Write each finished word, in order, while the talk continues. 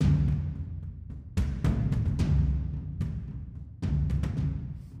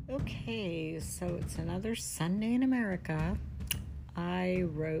Okay, so it's another Sunday in America. I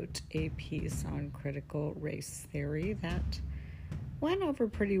wrote a piece on critical race theory that went over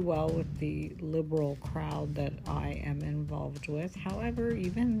pretty well with the liberal crowd that I am involved with. However,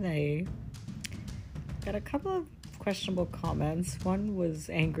 even they got a couple of questionable comments. One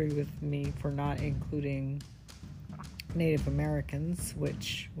was angry with me for not including Native Americans,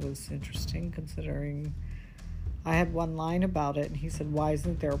 which was interesting considering I had one line about it, and he said, "Why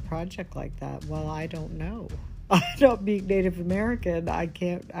isn't there a project like that?" Well, I don't know. I don't being Native American, I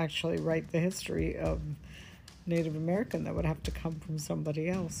can't actually write the history of Native American. That would have to come from somebody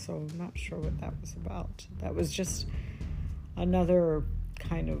else, so I'm not sure what that was about. That was just another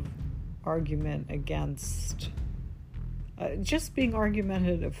kind of argument against just being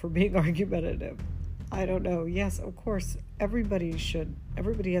argumentative for being argumentative. I don't know. Yes, of course, everybody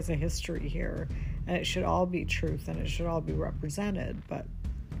has a history here, and it should all be truth, and it should all be represented, but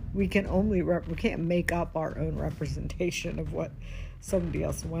we can't make up our own representation of what somebody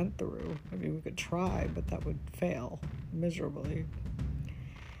else went through. I mean, we could try, but that would fail miserably.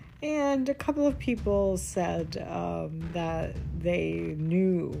 And a couple of people said that they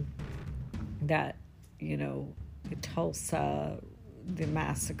knew that, Tulsa, the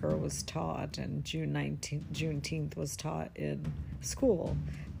massacre was taught, and Juneteenth was taught in school.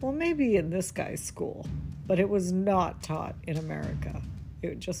 Well, maybe in this guy's school, but it was not taught in America.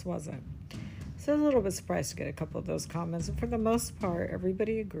 It just wasn't. So I was a little bit surprised to get a couple of those comments. And for the most part,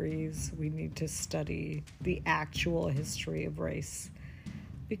 everybody agrees we need to study the actual history of race.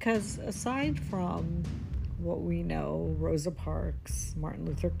 Because aside from what we know, Rosa Parks, Martin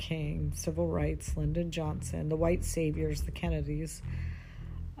Luther King, civil rights, Lyndon Johnson, the white saviors, the Kennedys,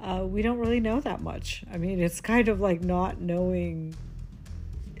 we don't really know that much. I mean, it's kind of like not knowing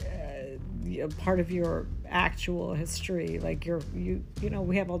part of your actual history. Like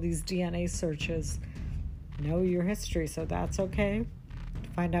we have all these DNA searches. Know your history, so that's okay.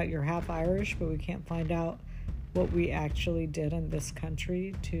 Find out you're half Irish, but we can't find out what we actually did in this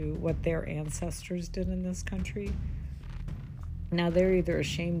country to what their ancestors did in this country. Now, they're either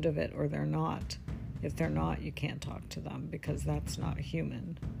ashamed of it or they're not. If they're not, you can't talk to them because that's not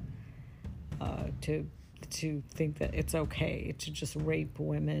human. To think that it's okay to just rape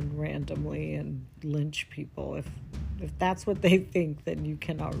women randomly and lynch people. If that's what they think, then you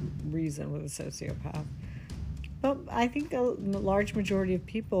cannot reason with a sociopath. But I think a large majority of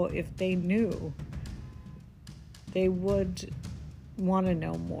people, if they knew, they would want to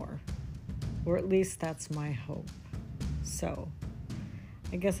know more. Or at least that's my hope. So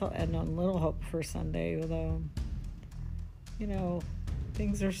I guess I'll end on a little hope for Sunday, although,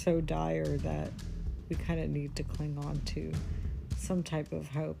 things are so dire that we kind of need to cling on to some type of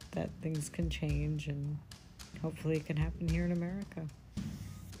hope that things can change, and hopefully it can happen here in America.